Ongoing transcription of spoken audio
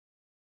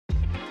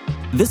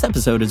This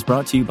episode is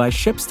brought to you by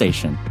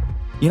ShipStation.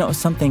 You know,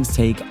 some things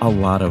take a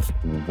lot of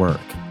work,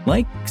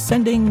 like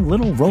sending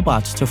little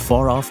robots to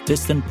far-off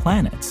distant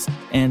planets.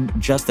 And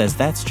just as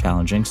that's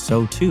challenging,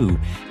 so too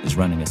is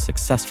running a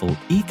successful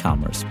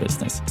e-commerce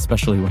business,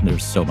 especially when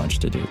there's so much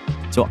to do.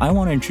 So I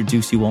want to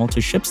introduce you all to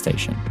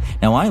ShipStation.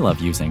 Now, I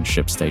love using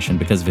ShipStation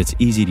because of its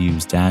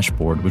easy-to-use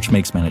dashboard, which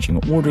makes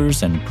managing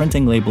orders and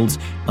printing labels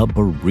a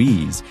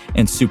breeze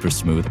and super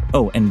smooth.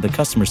 Oh, and the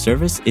customer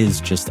service is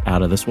just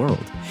out of this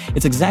world.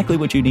 It's exactly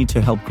what you need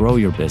to help grow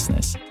your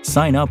business.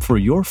 Sign up for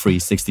your free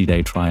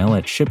 60-day trial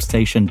at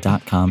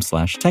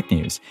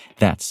shipstation.com/technews.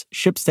 That's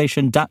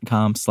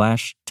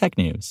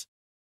shipstation.com/technews.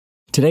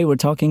 Today we're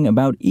talking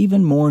about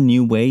even more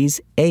new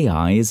ways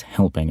AI is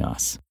helping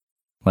us.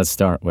 Let's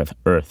start with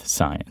Earth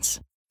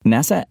science.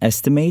 NASA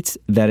estimates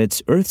that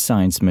its Earth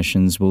science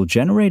missions will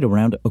generate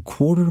around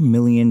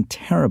 250,000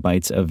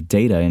 terabytes of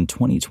data in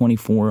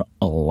 2024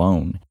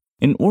 alone.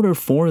 In order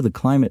for the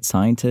climate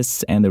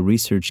scientists and the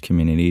research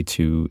community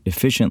to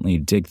efficiently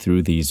dig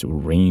through these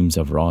reams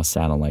of raw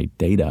satellite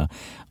data,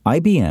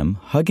 IBM,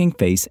 Hugging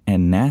Face,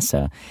 and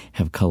NASA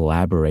have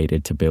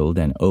collaborated to build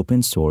an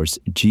open-source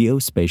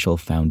geospatial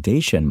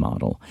foundation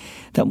model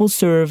that will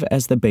serve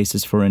as the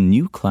basis for a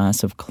new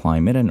class of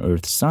climate and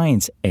earth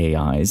science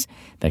AIs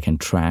that can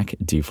track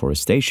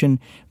deforestation,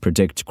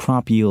 predict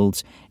crop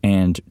yields,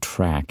 and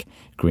track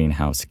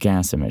greenhouse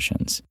gas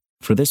emissions.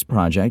 For this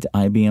project,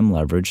 IBM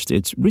leveraged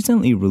its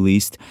recently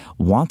released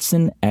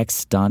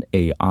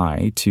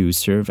WatsonX.ai to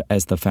serve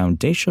as the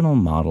foundational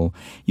model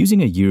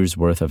using a year's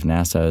worth of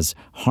NASA's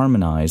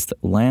harmonized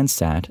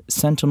Landsat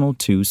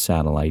Sentinel-2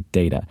 satellite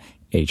data,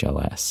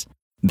 HLS.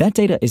 That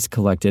data is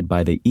collected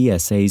by the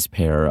ESA's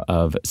pair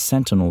of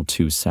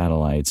Sentinel-2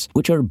 satellites,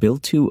 which are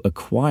built to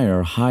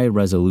acquire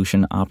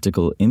high-resolution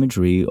optical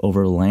imagery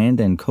over land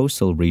and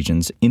coastal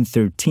regions in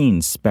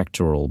 13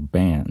 spectral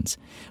bands.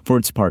 For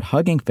its part,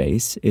 Hugging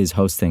Face is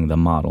hosting the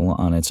model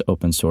on its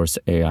open-source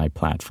AI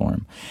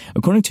platform.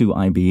 According to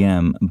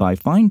IBM, by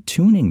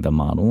fine-tuning the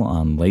model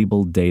on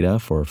labeled data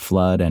for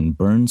flood and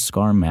burn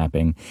scar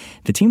mapping,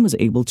 the team was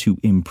able to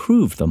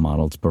improve the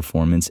model's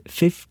performance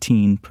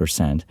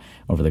 15%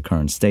 over the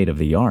current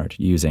state-of-the-art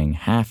using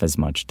half as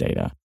much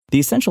data. The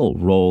essential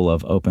role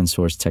of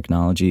open-source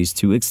technologies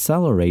to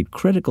accelerate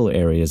critical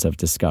areas of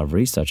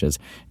discovery, such as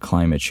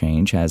climate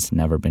change, has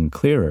never been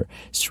clearer,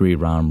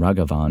 Sriram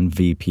Raghavan,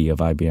 VP of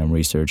IBM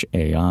Research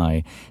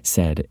AI,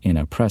 said in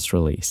a press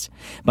release.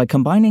 By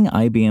combining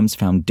IBM's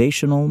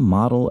foundational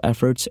model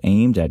efforts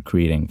aimed at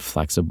creating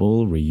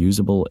flexible,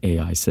 reusable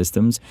AI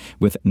systems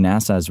with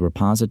NASA's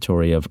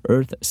repository of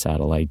Earth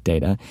satellite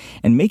data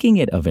and making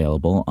it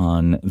available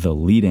on the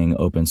leading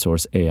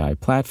open-source AI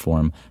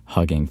platform,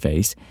 Hugging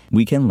Face,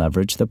 we can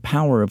leverage the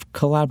power of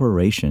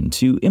collaboration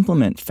to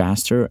implement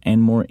faster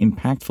and more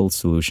impactful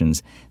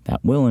solutions that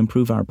will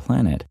improve our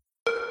planet.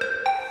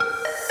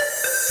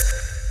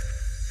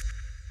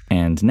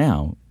 And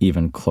now,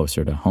 even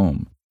closer to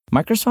home.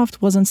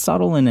 Microsoft wasn't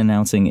subtle in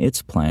announcing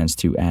its plans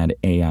to add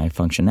AI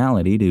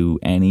functionality to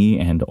any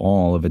and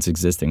all of its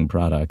existing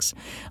products.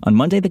 On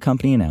Monday, the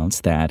company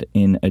announced that,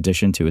 in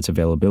addition to its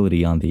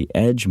availability on the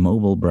Edge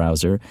mobile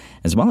browser,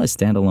 as well as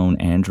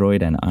standalone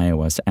Android and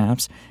iOS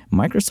apps,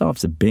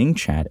 Microsoft's Bing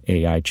Chat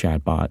AI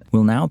chatbot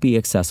will now be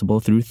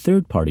accessible through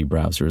third-party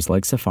browsers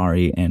like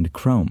Safari and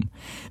Chrome.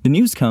 The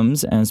news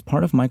comes as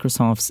part of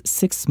Microsoft's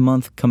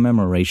 6-month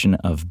commemoration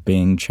of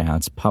Bing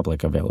Chat's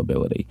public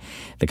availability.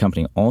 The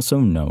company also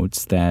notes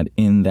that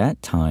in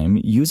that time,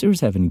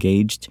 users have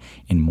engaged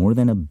in more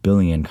than 1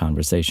 billion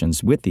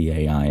conversations with the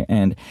AI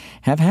and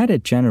have had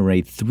it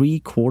generate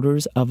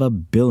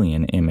 750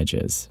 million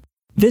images.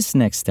 This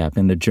next step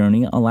in the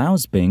journey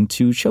allows Bing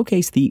to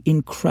showcase the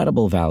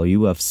incredible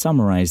value of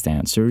summarized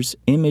answers,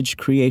 image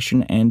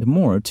creation, and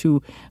more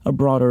to a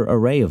broader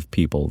array of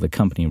people, the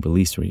company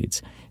release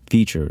reads.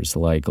 Features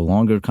like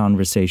longer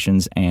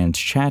conversations and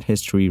chat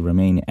history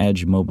remain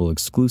Edge mobile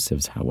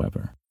exclusives,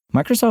 however.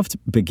 Microsoft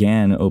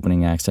began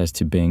opening access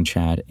to Bing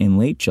Chat in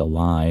late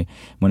July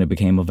when it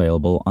became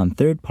available on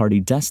third-party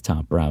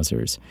desktop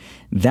browsers.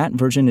 That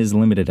version is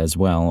limited as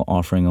well,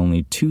 offering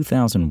only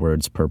 2,000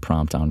 words per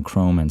prompt on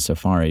Chrome and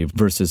Safari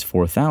versus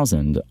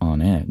 4,000 on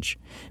Edge.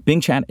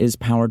 Bing Chat is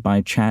powered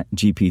by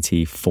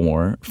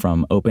ChatGPT-4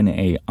 from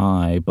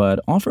OpenAI, but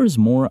offers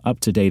more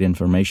up-to-date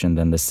information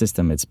than the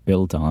system it's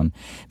built on,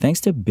 thanks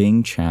to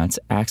Bing Chat's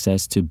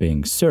access to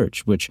Bing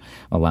Search, which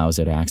allows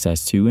it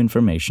access to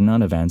information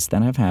on events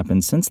that have happened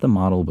since the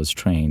model was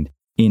trained.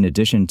 In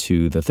addition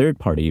to the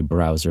third-party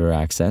browser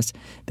access,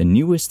 the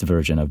newest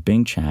version of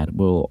Bing Chat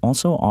will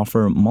also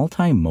offer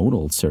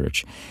multimodal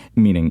search,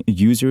 meaning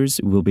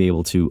users will be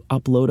able to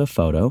upload a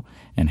photo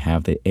and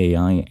have the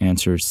AI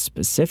answer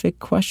specific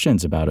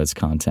questions about its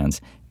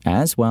contents,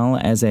 as well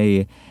as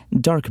a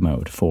dark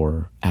mode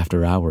for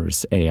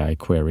after-hours AI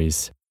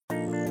queries.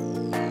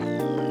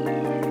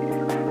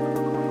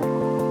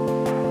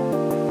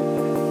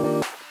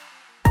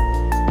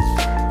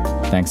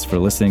 Thanks for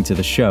listening to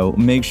the show.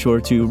 Make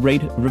sure to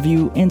rate,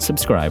 review, and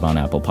subscribe on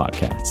Apple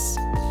Podcasts.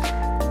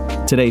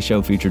 Today's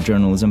show featured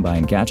journalism by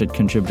Engadget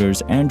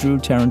contributors Andrew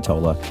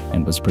Tarantola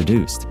and was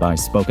produced by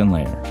Spoken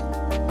Layer.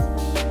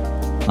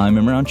 I'm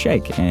Imran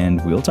Sheikh,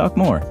 and we'll talk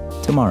more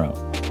tomorrow.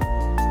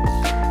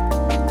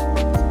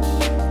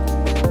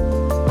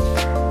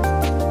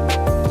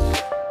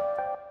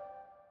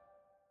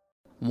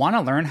 Want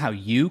to learn how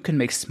you can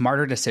make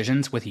smarter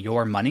decisions with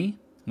your money?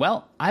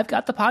 Well, I've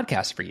got the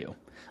podcast for you.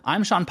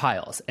 I'm Sean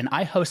Piles, and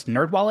I host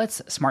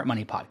NerdWallet's Smart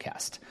Money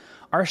Podcast.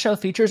 Our show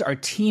features our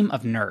team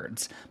of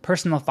nerds,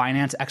 personal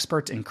finance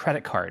experts in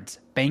credit cards,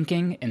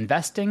 banking,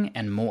 investing,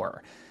 and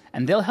more.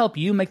 And they'll help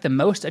you make the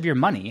most of your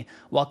money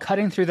while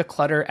cutting through the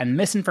clutter and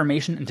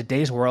misinformation in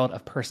today's world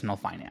of personal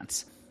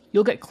finance.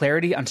 You'll get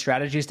clarity on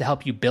strategies to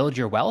help you build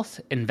your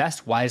wealth,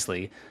 invest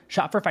wisely,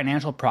 shop for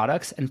financial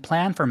products, and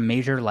plan for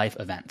major life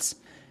events.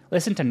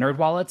 Listen to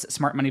NerdWallet's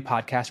Smart Money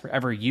Podcast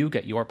wherever you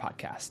get your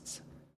podcasts.